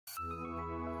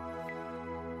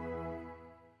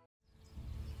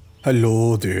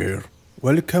Hello there,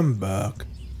 welcome back.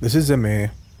 This is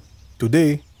Zame.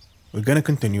 Today, we're gonna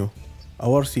continue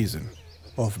our season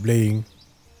of playing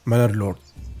Manor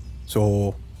Lords.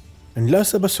 So, in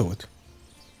last episode,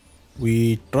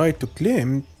 we tried to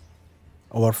claim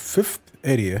our fifth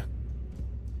area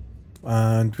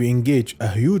and we engaged a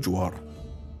huge war.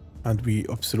 And we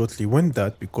absolutely won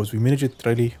that because we managed it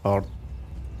really hard.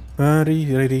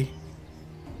 Very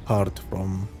hard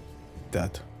from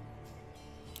that.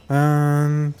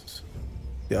 And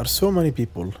there are so many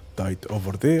people died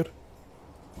over there.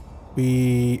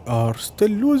 We are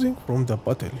still losing from the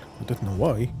battle. I don't know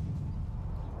why.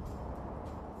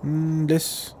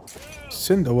 Let's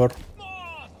send our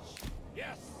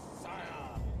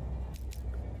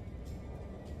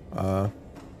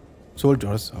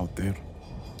soldiers out there.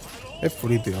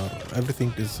 Hopefully they are.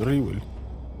 Everything is really well.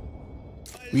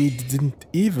 We didn't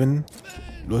even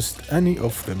lost any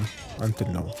of them until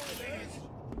now.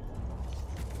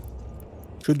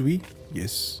 Should we?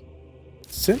 Yes.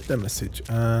 Send a message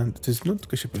and it is not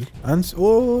cashable. And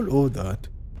all of that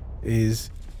is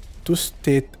to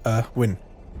state a win.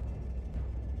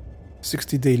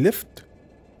 60 days left.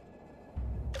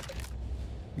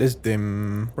 Let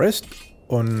them rest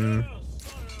on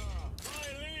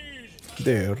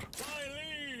there.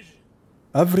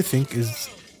 Everything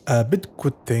is a bit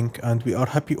good thing and we are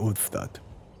happy with that.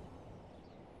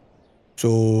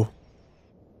 So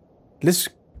let's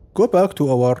go back to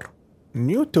our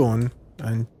new tone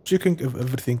and checking if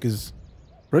everything is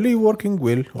really working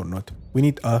well or not. We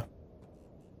need a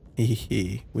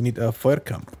we need a fire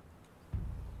camp.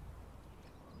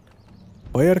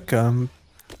 Fire camp.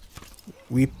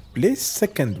 We place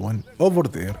second one over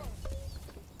there.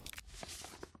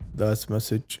 That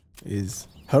message is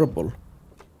horrible.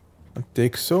 It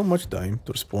takes so much time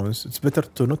to respond. It's better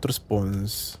to not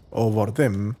respond over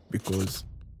them because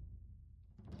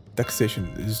taxation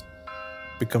is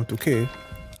become 2k.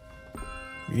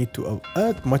 We need to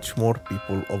add much more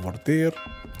people over there.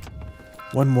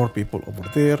 One more people over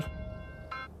there.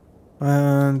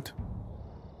 And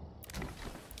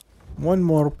one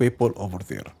more people over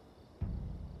there.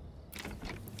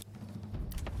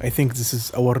 I think this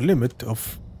is our limit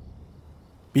of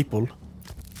people.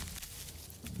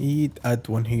 Need add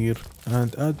one here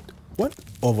and add one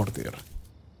over there.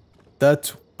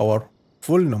 That's our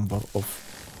full number of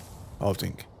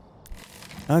housing.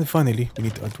 And finally, we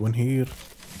need to add one here.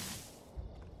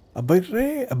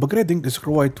 Upgrading is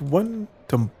required one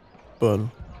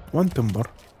timber,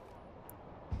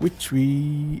 which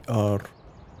we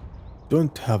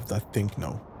don't have that thing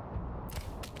now.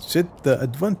 Set the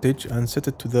advantage and set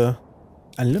it to the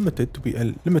unlimited to be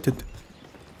unlimited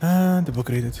and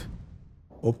upgrade it.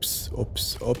 Oops.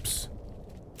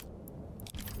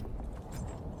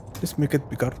 Let's make it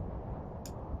bigger.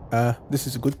 This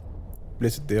is good.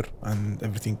 Place it there and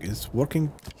everything is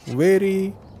working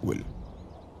very well.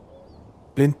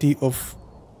 Plenty of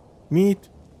meat,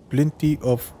 plenty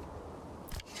of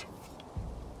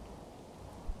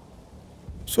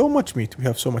so much meat. We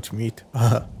have so much meat.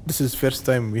 This is first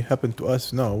time we happen to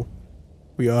us now.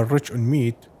 We are rich on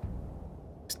meat.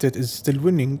 State is still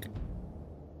winning.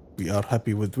 We are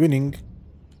happy with winning.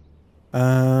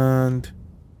 And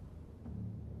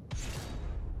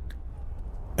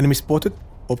enemy spotted.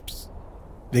 Oops.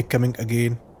 They're coming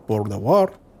again for the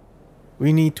war.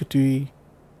 We need to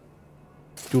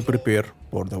prepare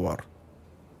for the war.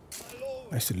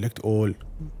 I select all.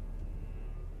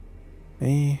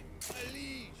 Hey.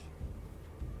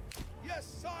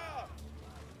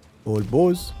 All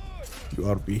boys, you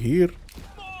are be here.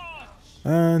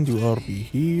 And you are be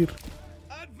here.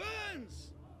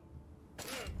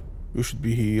 You should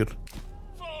be here.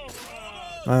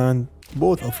 And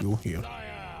both of you here.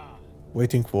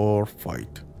 Waiting for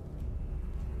fight.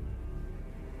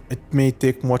 It may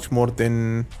take much more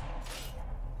than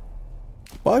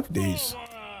 5 days.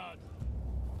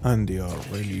 And they are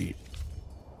really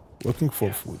looking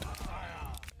for food.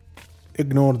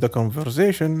 Ignore the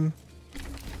conversation.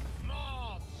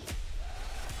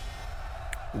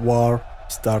 War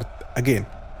start again.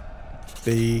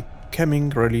 They coming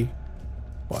really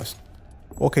fast.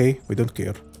 Okay, we don't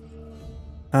care.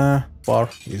 Bar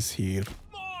is here.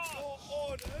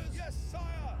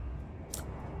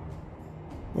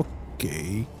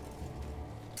 Okay.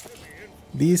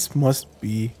 These must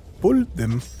be pull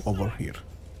them over here.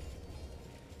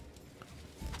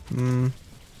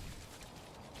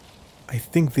 I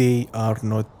think they are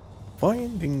not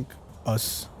finding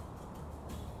us.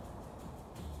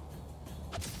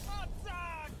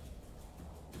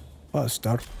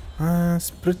 Faster.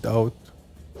 Spread out.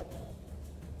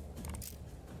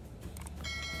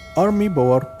 Army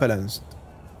power balanced.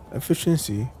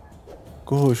 efficiency,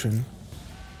 cohesion.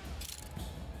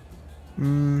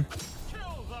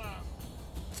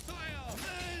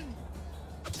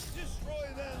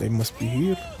 They must be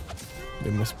here. They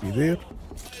must be there.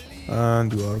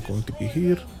 And you are going to be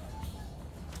here.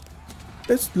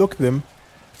 Let's lock them.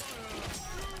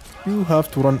 You have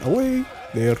to run away.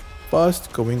 They're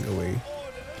fast going away.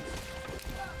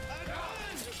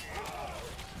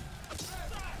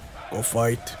 Go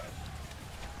fight.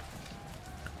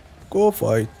 Go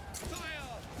fight.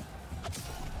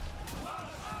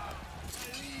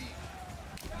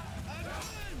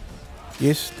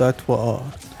 Yes, that's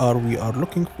what we are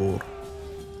looking for.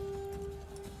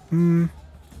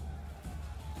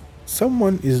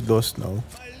 Someone is lost now.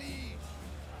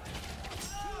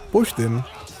 Push them.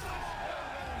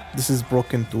 This is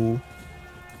broken too.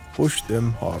 Push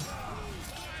them hard.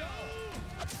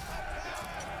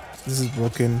 This is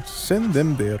broken. Send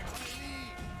them there.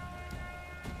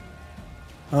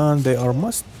 And they are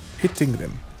must hitting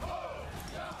them.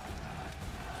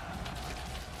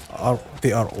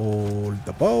 They are all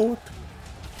about.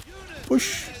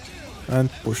 Push and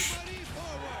push.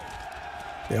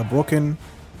 They are broken.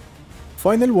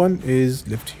 Final one is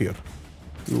left here.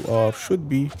 You should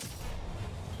be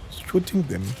shooting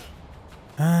them.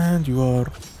 And you are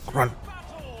run.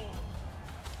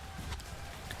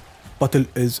 Battle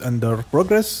is under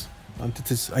progress. And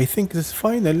it is, I think, this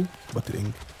final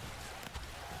battling.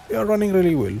 They are running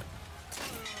really well.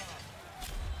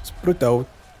 Spread out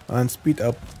and speed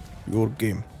up your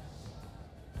game.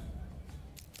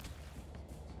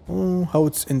 Oh, how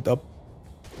it's end up.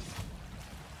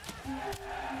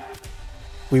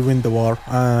 We win the war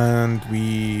and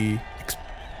we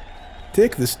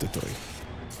take this territory.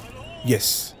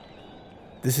 Yes.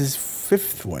 This is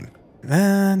 5th one.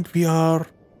 And we are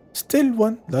still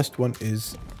one. Last one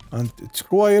is, and it's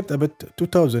required about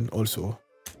 2000 also.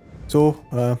 So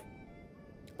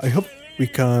I hope we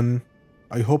can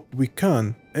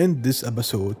end this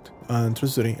episode and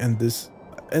treasuring this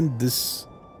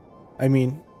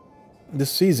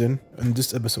season and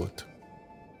this episode.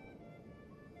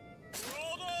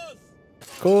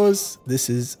 Because this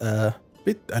is a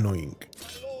bit annoying.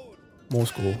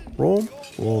 Moscow, Rome,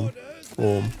 Rome,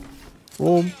 Rome,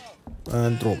 Rome,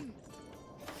 and Rome.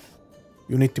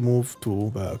 You need to move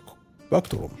to back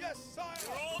to Rome.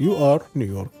 You are New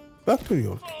York. Back to New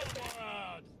York.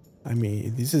 I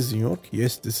mean, this is New York.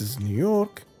 Yes, this is New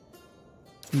York.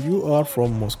 You are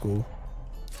from Moscow.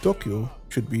 Tokyo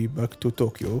should be back to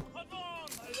Tokyo.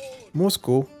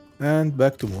 Moscow and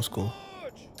back to Moscow.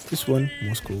 This one,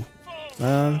 Moscow.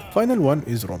 And final one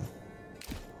is Rome.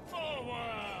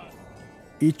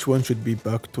 Each one should be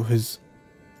back to his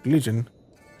religion.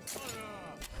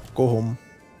 Go home.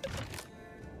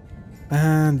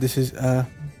 And this is a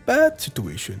bad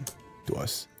situation to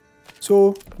us.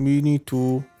 So we need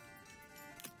to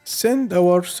send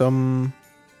some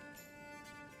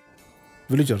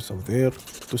villagers out there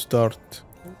to start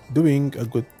doing a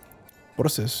good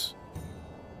process.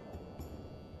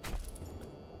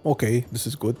 Okay, this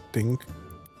is good thing.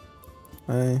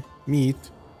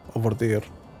 Meat over there.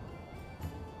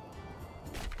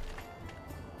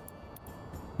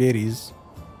 Berries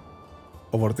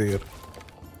over there.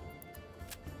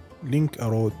 Link a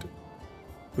road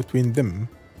between them.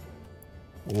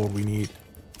 Or we need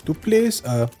to place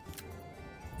a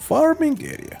farming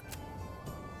area.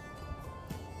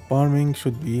 Farming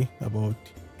should be about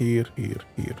here, here,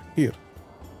 here, here.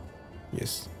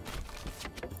 Yes.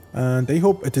 And I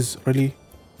hope it is really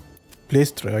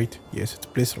placed right. Yes, it's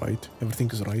placed right. Everything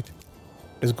is right.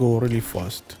 Let's go really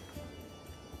fast.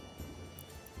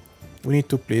 We need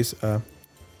to place a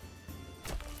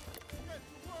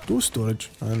 2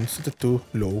 storage and set it to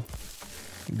low.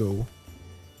 Low.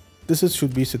 This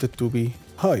should be set it to be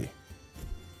high.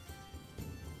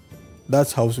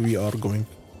 That's how we are going.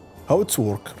 How it's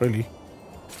work, really.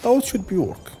 How it should be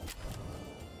work.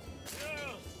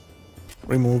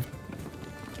 Remove.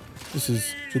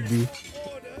 This should be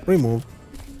removed.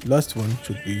 Last one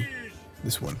should be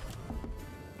this one.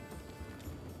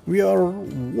 We are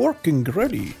working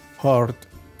really hard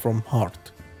from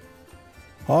heart.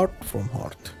 Heart from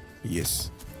heart.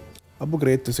 Yes.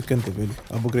 Upgrade to 2nd level.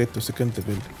 Upgrade to 2nd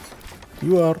level.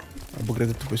 You are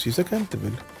upgraded to PC 2nd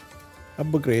level.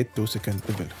 Upgrade to 2nd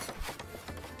level.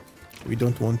 We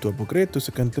don't want to upgrade to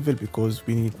 2nd level because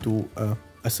we need to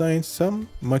assign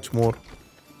much more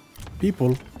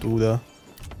people to the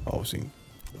housing,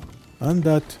 and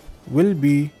that will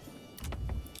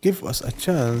give us a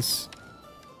chance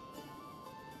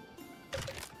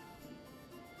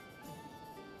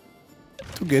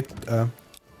to get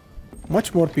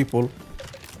much more people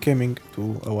coming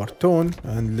to our town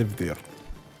and live there.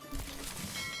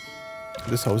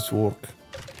 This house work,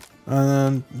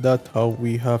 and that's how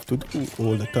we have to do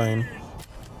all the time.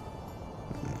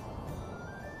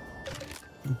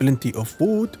 Plenty of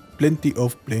food, plenty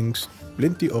of blinks,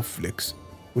 plenty of flicks.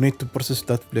 We need to process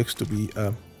that flicks to be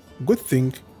a good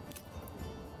thing,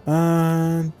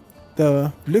 and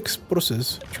the flicks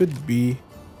process should be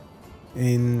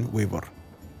in waiver.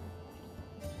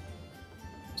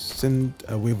 Send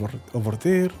a waiver over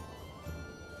there.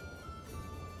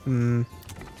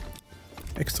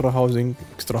 Extra housing,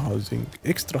 extra housing,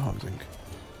 extra housing.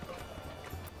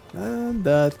 And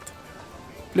that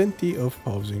plenty of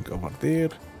housing over there.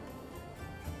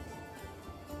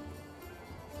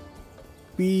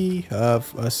 We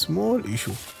have a small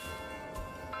issue,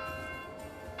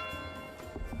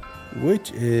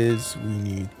 which is we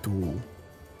need to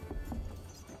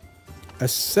a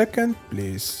second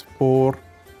place for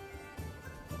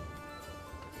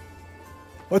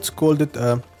what's called it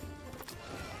a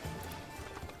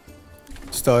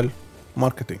style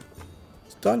marketing.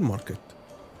 Style market.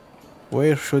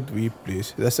 Where should we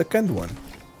place the second one?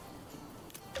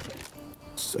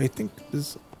 So I think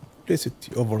this place it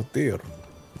over there.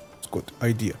 It's good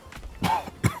idea.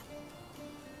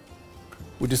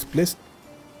 We just placed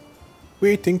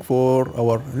waiting for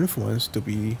our influence to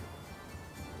be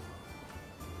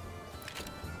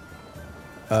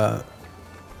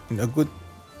in a good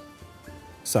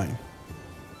sign.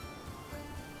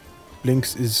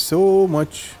 Blinks is so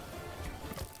much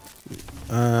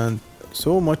and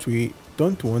so much we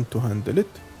don't want to handle it.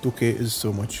 2k is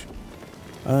so much,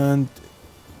 and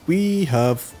we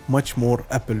have much more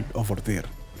apple over there.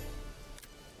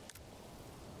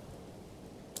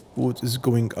 Food is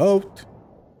going out.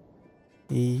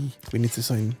 We need to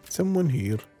sign someone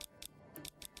here,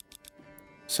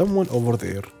 someone over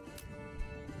there.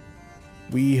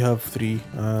 We have 3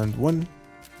 and 1,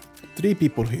 3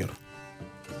 people here.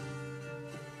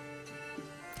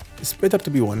 It's better to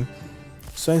be 1.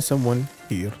 Sign someone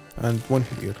here and 1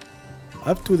 here.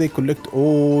 Up to they collect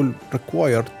all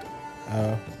required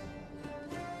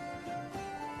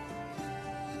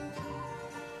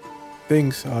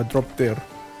things are dropped there,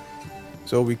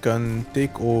 so we can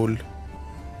take all.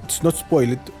 It's not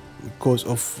spoiled because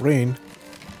of rain.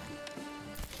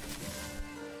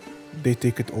 They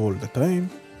take it all the time.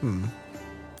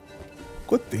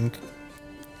 Good thing.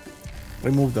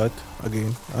 Remove that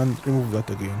again and remove that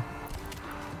again.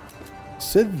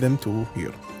 Set them to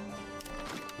here.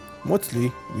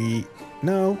 Mostly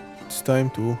now it's time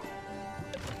to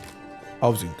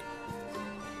housing.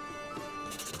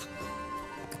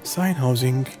 Sign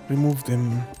housing, remove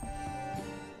them.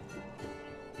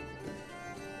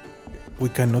 We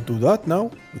cannot do that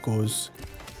now because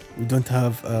we don't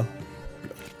have a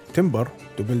timber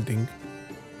to building.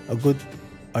 A good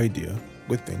idea,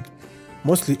 good thing.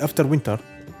 Mostly after winter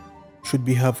should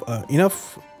we have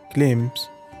enough claims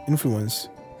influence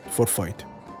for fight.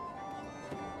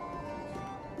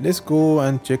 Let's go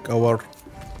and check our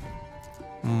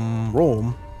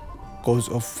Rome cause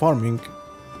of farming,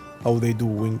 how they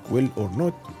doing well or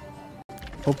not.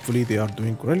 Hopefully they are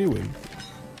doing really well.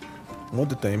 All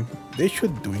the time they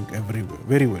should doing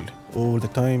very well all the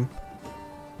time.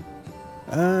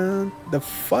 And the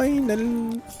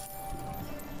final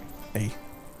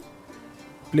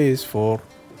place for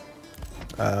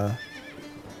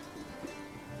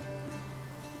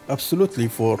absolutely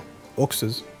for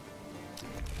oxes.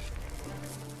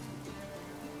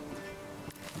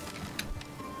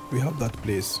 We have that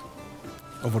place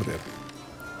over there.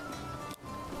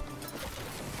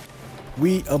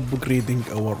 We upgrading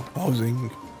our housing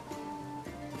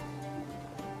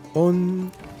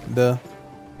on the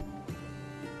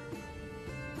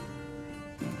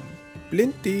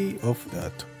plenty of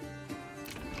that.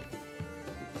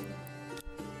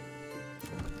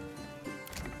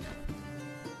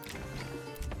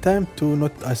 Time to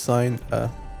not assign a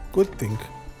good thing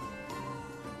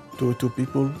to 2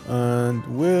 people, and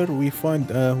where we find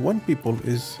 1 people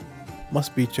is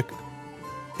must be checked.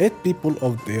 8 people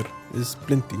out there is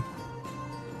plenty,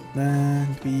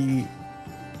 and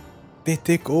they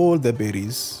take all the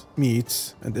berries,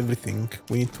 meats and everything.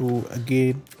 We need to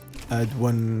again add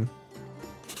 1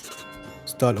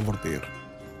 stall over there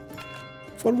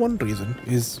for one reason,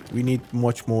 is we need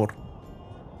much more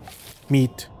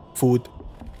meat, food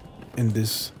in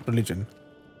this religion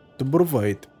to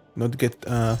provide, not get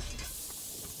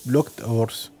blocked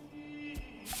hours,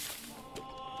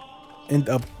 end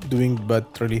up doing bad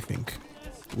really thing.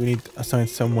 We need to assign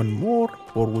someone more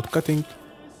for wood cutting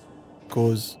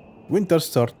because winter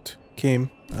start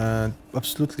came and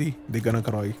absolutely they're gonna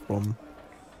cry from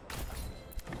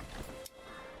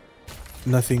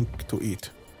nothing to eat.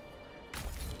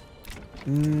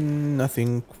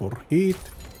 Nothing for heat.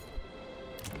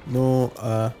 No,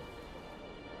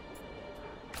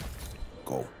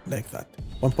 go like that.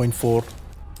 1.4.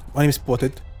 Enemy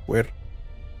spotted. Where?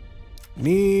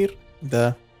 Near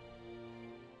the...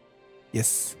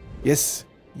 Yes. Yes.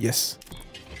 Yes.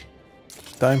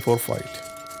 Time for fight.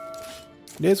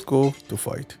 Let's go to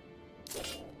fight.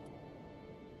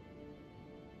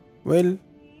 Well,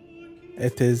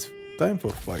 it is time for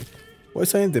fight. Why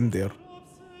assign them there?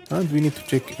 And we need to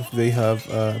check if they have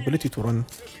ability to run,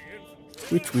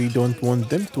 which we don't want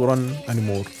them to run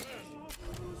anymore.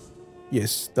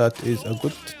 Yes, that is a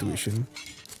good situation.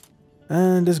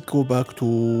 And let's go back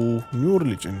to new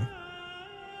religion.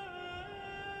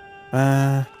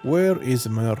 Where is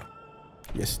Manor?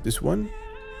 Yes, this one.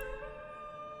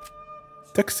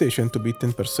 Taxation to be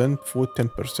 10%, food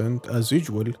 10% as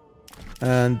usual.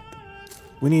 And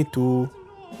we need to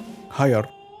hire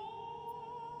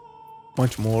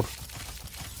much more,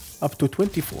 up to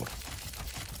 24.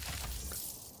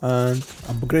 And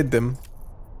upgrade them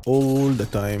all the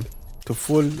time to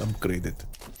full upgraded.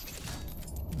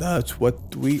 That's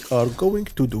what we are going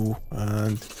to do,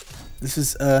 and this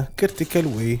is a critical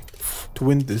way to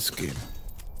win this game.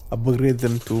 Upgrade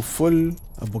them to full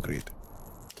upgrade.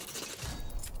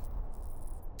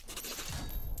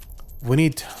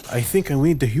 I think we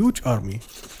need a huge army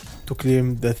to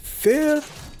claim the third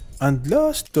and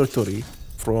last territory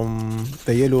from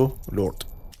the Yellow Lord,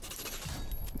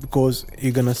 because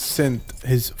he's gonna send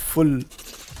his full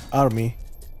army,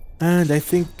 and I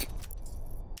think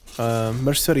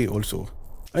mercenary also.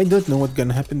 I don't know what's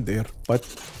gonna happen there, but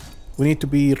we need to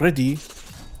be ready,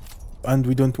 and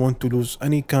we don't want to lose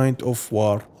any kind of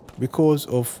war because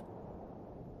of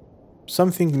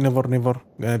something never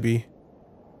gonna be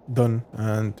done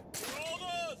and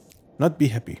not be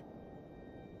happy.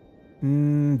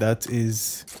 That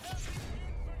is,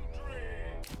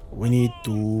 we need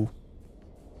to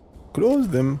close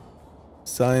them,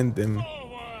 sign them.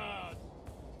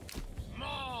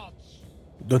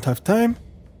 Don't have time.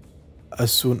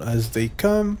 As soon as they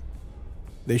come,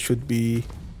 they should be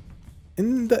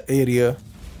in the area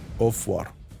of war.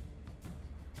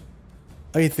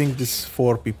 I think these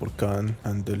 4 people can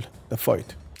handle the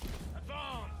fight.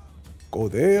 Go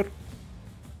there.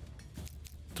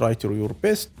 Try to do your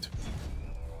best.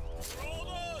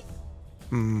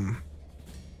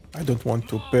 I don't want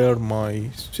to bear my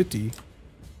city.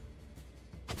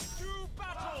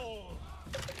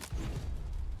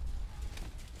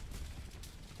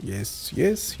 Yes,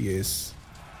 yes, yes.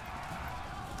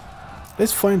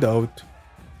 Let's find out.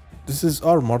 This is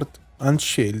armored and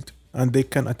shield, and they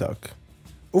can attack.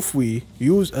 If we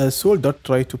use a soldier,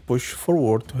 try to push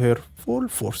forward to her full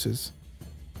forces.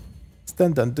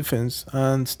 Stand and defense,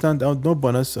 and stand out, no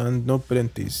bonus and no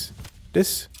penalties.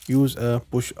 Let's use a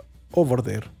push over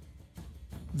there.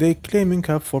 They claiming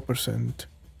have 4%.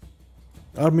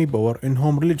 Army power in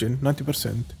home religion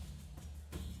 90%.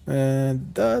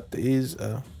 And that is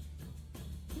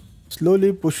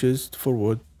slowly pushes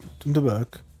forward to the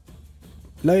back,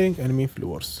 flying enemy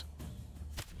floors.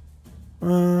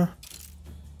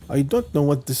 I don't know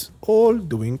what this all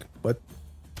doing, but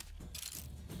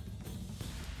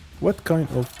what kind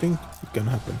of thing can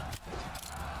happen?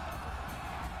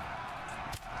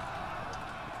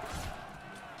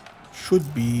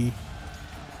 Should be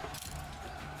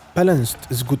balanced.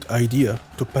 Is good idea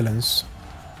to balance.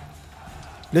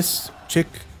 Let's check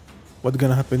what's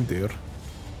gonna happen there.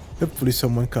 Hopefully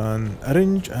someone can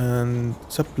arrange and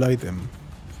supply them.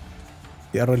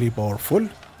 They are really powerful.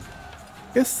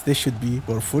 Yes, they should be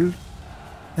powerful.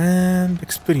 And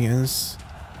experience.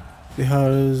 They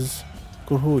has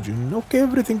cohesion. Okay,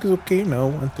 everything is okay now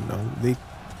until now. They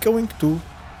going to.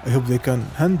 I hope they can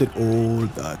handle all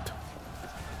that.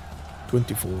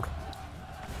 24.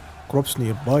 Crops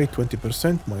nearby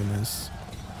 20% minus.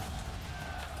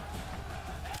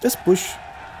 Let's push.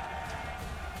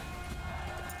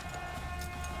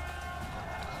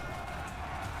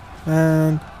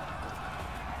 And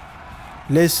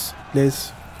let's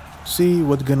see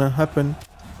what's gonna happen.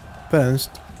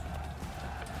 Balanced.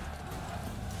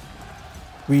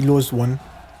 We lose one.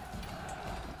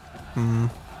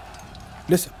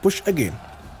 Let's push again.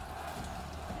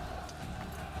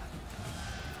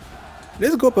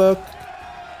 Let's go back.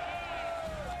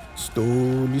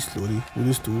 Slowly. We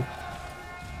lose 2.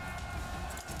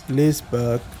 Let's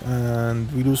back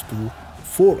and we lose 2.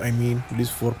 4, I mean, we lose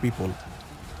 4 people.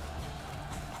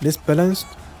 Let's balance.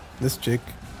 Let's check.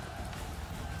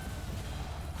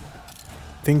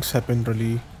 Things happen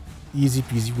really easy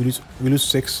peasy. We lose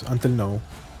 6 until now.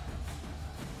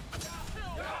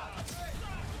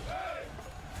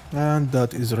 And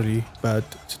that is really bad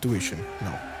situation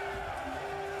now.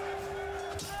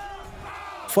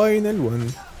 Final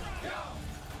one.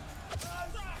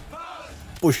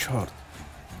 Push hard.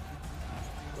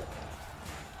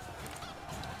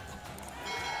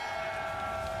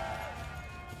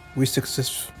 We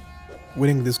success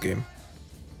winning this game.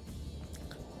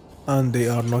 And they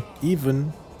are not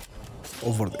even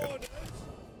over there.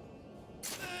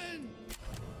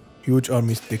 Huge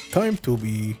armies take time to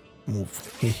be moved.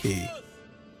 Hehe.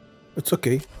 It's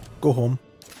okay. Go home.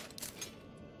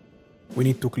 We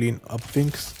need to clean up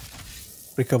things.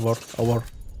 Recover our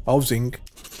housing.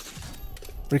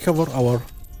 Recover our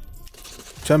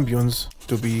champions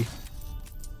to be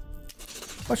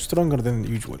much stronger than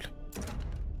usual.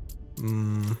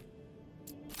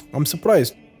 I'm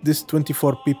surprised these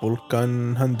 24 people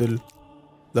can handle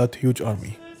that huge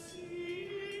army.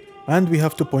 And we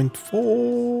have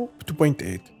 2.4,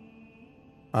 2.8.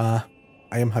 I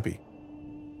am happy.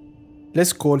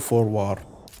 Let's call for war.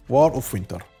 War of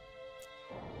winter.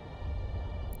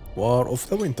 War of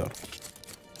the winter.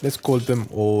 Let's call them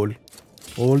all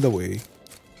the way.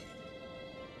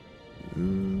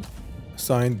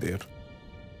 Signed there.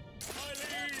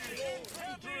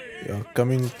 They are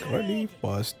coming really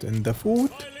fast in the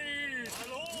foot.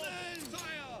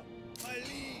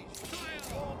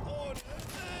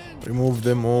 Remove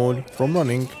them all from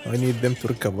running. I need them to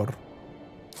recover.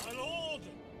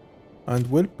 And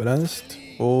well balanced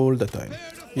all the time.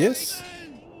 Yes.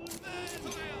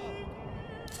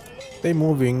 They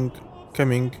moving,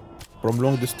 coming from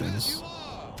long distance.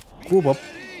 Group up.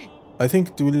 I think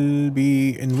it will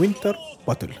be in winter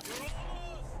battle.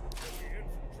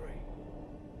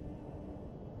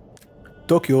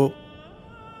 Tokyo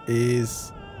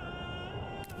is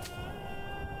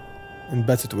in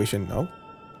bad situation now.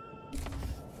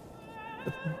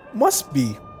 It must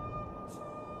be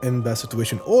in bad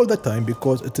situation all the time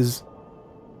because it is,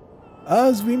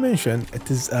 as we mentioned, it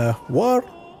is a war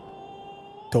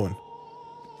tone.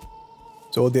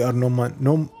 So there are no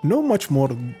much more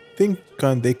thing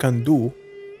they can do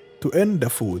to earn the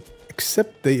food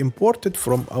except they imported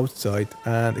from outside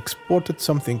and exported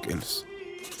something else.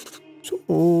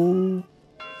 So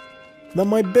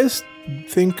my best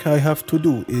thing I have to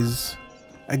do is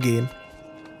again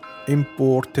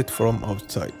import it from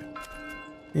outside.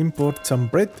 Import some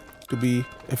bread to be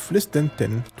if less than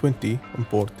 10, 20.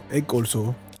 Import egg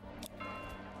also.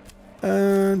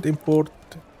 And import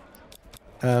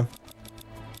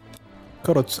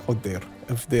carrots out there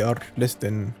if they are less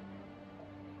than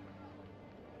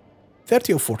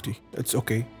 30 or 40. It's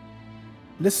okay.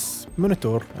 Let's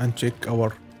monitor and check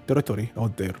our territory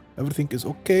out there. Everything is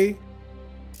okay.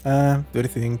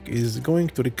 Everything is going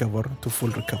to recover to full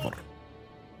recover.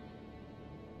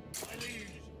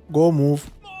 Go move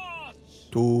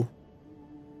to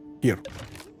here.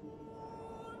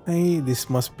 Hey, this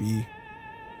must be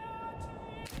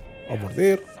over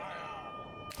there.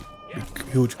 Big,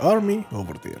 huge army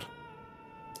over there.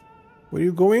 Where are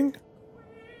you going?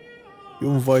 You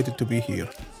invited to be here.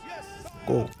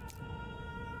 Go.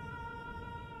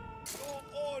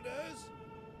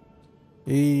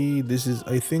 Hey, this is,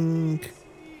 I think,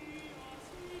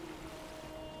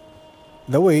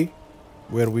 the way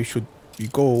where we should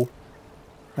go.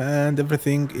 And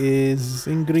everything is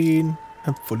in green,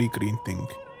 a fully green thing.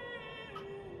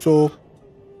 So,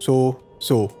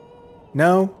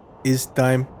 now is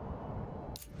time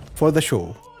for the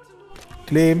show.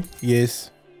 Claim,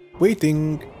 yes.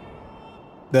 Waiting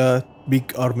the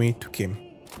big army to come.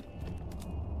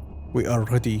 We are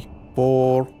ready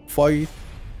for fight.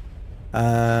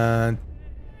 And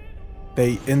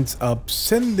they end up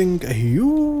sending a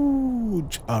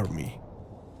huge army,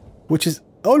 which is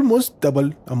almost double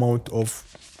amount of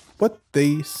what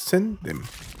they send them.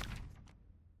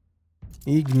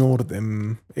 Ignore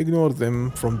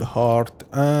them from the heart.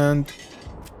 And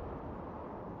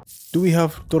do we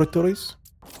have territories?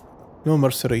 No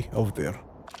mercenary over there,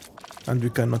 and we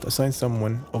cannot assign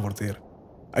someone over there.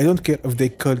 I don't care if they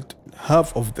killed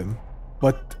half of them,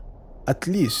 but at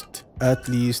least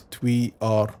we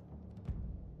are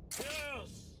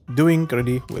doing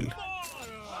really well.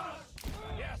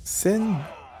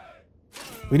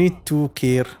 We need to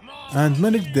care and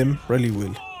manage them really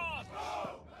well.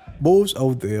 Bows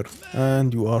out there,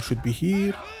 and you should be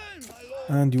here,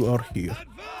 and you are here.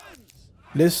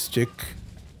 Let's check.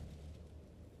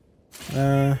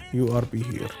 You are be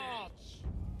here.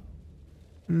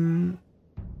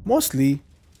 Mostly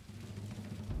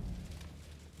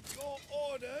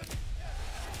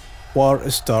war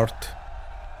start.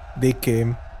 They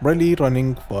came really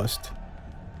running fast.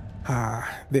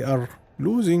 They are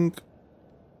losing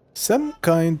some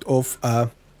kind of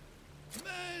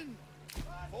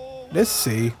Let's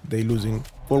say they losing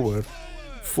forward.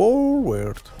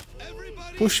 Forward.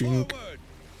 Pushing.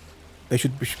 They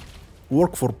should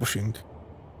work for pushing.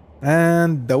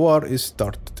 And the war is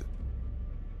started.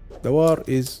 The war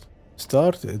is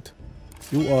started.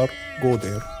 You are go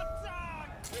there.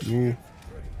 You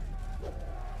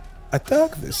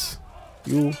attack this.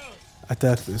 You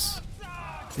attack this.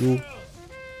 You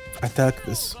attack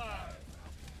this.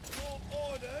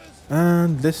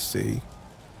 And let's say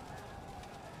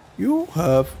you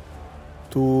have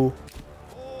to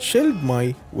shield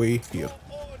my way here.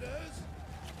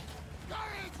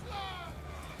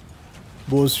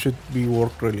 Both should be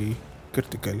work really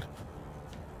critical.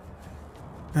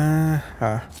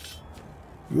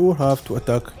 You have to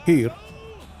attack here.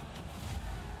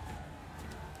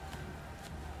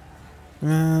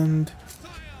 And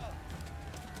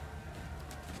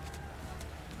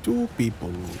two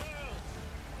people.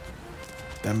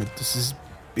 Damn it, this is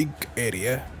big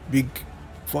area, big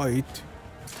fight.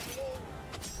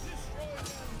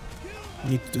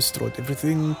 Need to destroy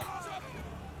everything.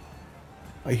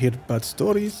 I hear bad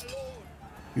stories.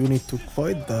 You need to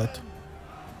fight that.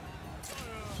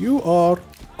 You are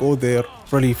go there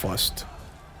really fast.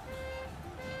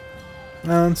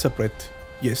 And separate.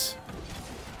 Yes.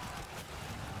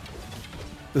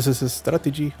 This is a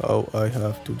strategy how I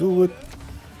have to do it.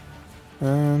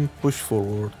 And push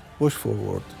forward. Push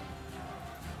forward.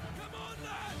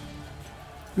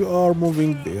 You are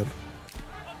moving there.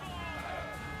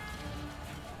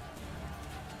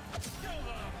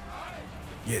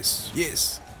 Yes,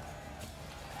 yes.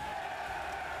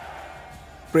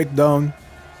 Break down.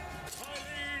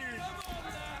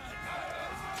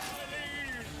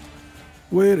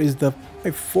 Where is the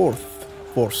fourth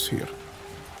force here?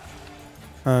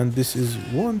 And this is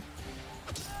one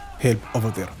help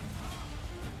over there.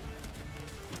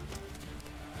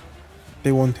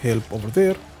 They want help over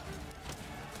there.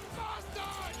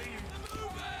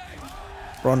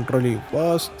 Run really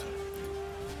fast.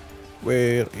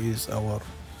 Where is our...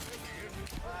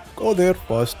 Go there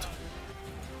fast.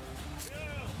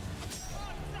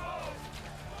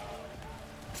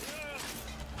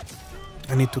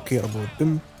 I need to care about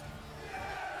them.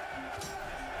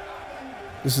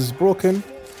 This is broken.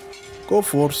 Go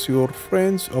force your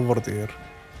friends over there.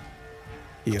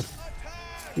 Here.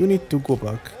 You need to go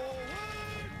back.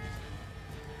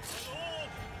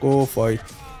 Go fight.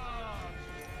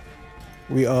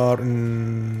 We are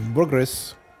in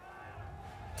progress.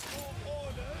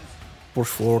 Push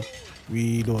forward.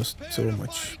 We lost so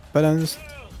much. Balanced.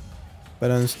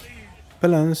 Balanced.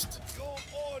 Balanced.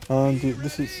 And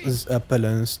this is a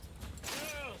balanced.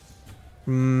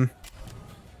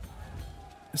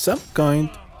 Some kind.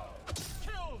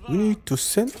 We need to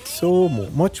send so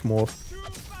much more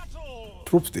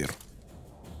troops there.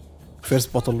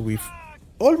 First battle we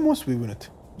win it.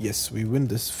 Yes, we win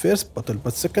this first battle,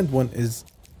 but second one is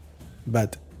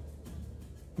bad.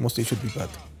 Mostly should be bad.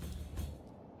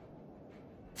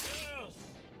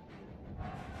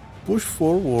 Push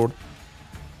forward.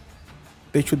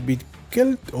 They should be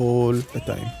killed all the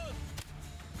time.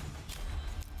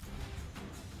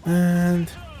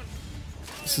 And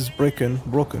this is broken.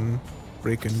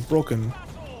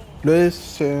 Let's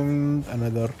send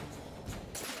another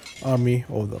army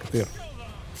over there.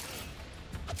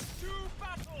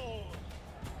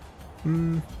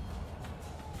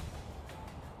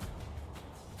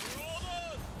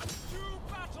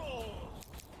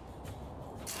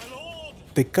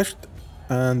 They catched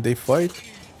and they fight.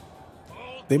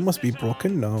 They must be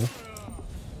broken now.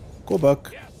 Go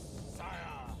back.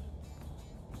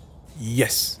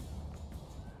 Yes.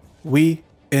 We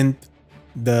end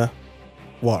the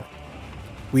war.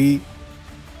 We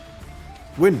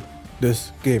win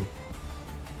this game.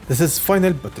 This is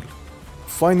final battle.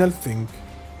 Final thing.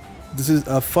 This is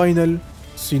a final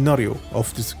scenario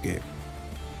of this game.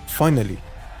 Finally,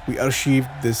 we achieved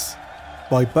this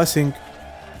by passing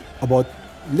about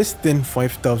less than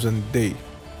 5,000 days.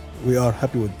 We are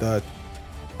happy with that,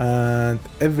 and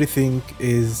everything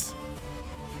is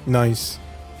nice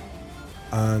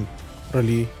and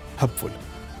really helpful.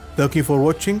 Thank you for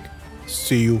watching.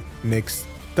 See you next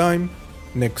time,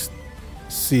 next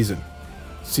season.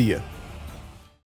 See ya.